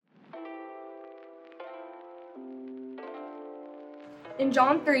In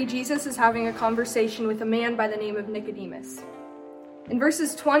John 3, Jesus is having a conversation with a man by the name of Nicodemus. In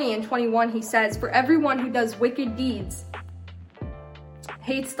verses 20 and 21, he says, "For everyone who does wicked deeds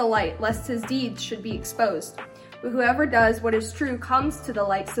hates the light, lest his deeds should be exposed. But whoever does what is true comes to the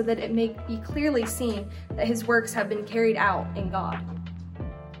light, so that it may be clearly seen that his works have been carried out in God."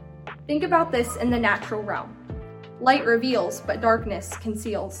 Think about this in the natural realm. Light reveals, but darkness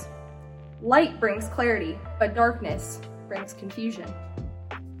conceals. Light brings clarity, but darkness brings confusion.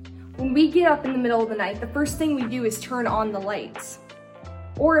 When we get up in the middle of the night, the first thing we do is turn on the lights.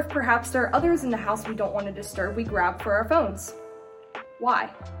 Or if perhaps there are others in the house we don't want to disturb, we grab for our phones. Why?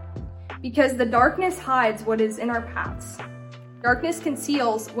 Because the darkness hides what is in our paths. Darkness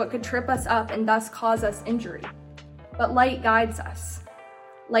conceals what could trip us up and thus cause us injury. But light guides us.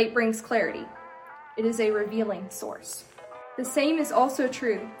 Light brings clarity. It is a revealing source. The same is also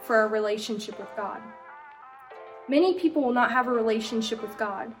true for our relationship with God. Many people will not have a relationship with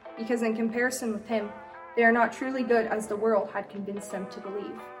God because in comparison with Him, they are not truly good as the world had convinced them to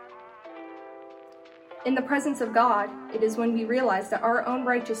believe. In the presence of God, it is when we realize that our own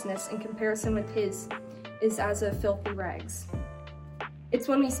righteousness in comparison with His is as of filthy rags. It's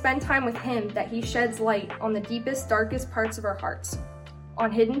when we spend time with Him that He sheds light on the deepest, darkest parts of our hearts,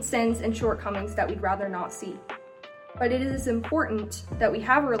 on hidden sins and shortcomings that we'd rather not see. But it is important that we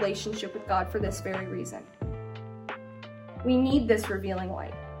have a relationship with God for this very reason. We need this revealing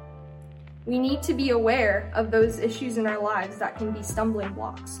light. We need to be aware of those issues in our lives that can be stumbling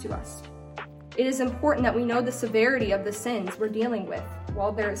blocks to us. It is important that we know the severity of the sins we're dealing with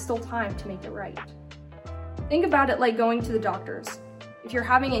while there is still time to make it right. Think about it like going to the doctors. If you're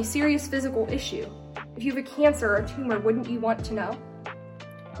having a serious physical issue, if you have a cancer or a tumor, wouldn't you want to know?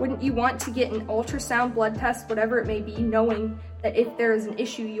 Wouldn't you want to get an ultrasound, blood test, whatever it may be, knowing that if there is an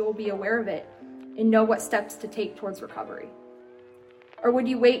issue, you will be aware of it and know what steps to take towards recovery? Or would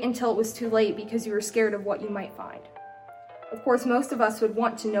you wait until it was too late because you were scared of what you might find? Of course, most of us would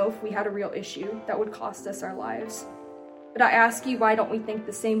want to know if we had a real issue that would cost us our lives. But I ask you, why don't we think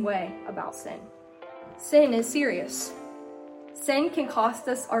the same way about sin? Sin is serious. Sin can cost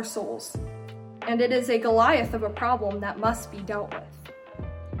us our souls, and it is a Goliath of a problem that must be dealt with.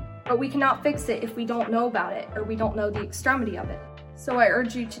 But we cannot fix it if we don't know about it or we don't know the extremity of it. So I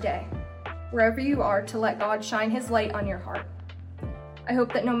urge you today, wherever you are, to let God shine His light on your heart. I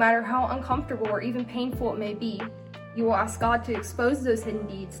hope that no matter how uncomfortable or even painful it may be, you will ask God to expose those hidden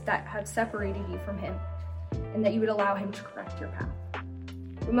deeds that have separated you from Him, and that you would allow Him to correct your path.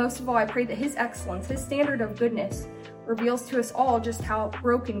 But most of all, I pray that His excellence, His standard of goodness, reveals to us all just how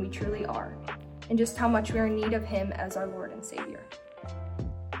broken we truly are, and just how much we are in need of Him as our Lord and Savior.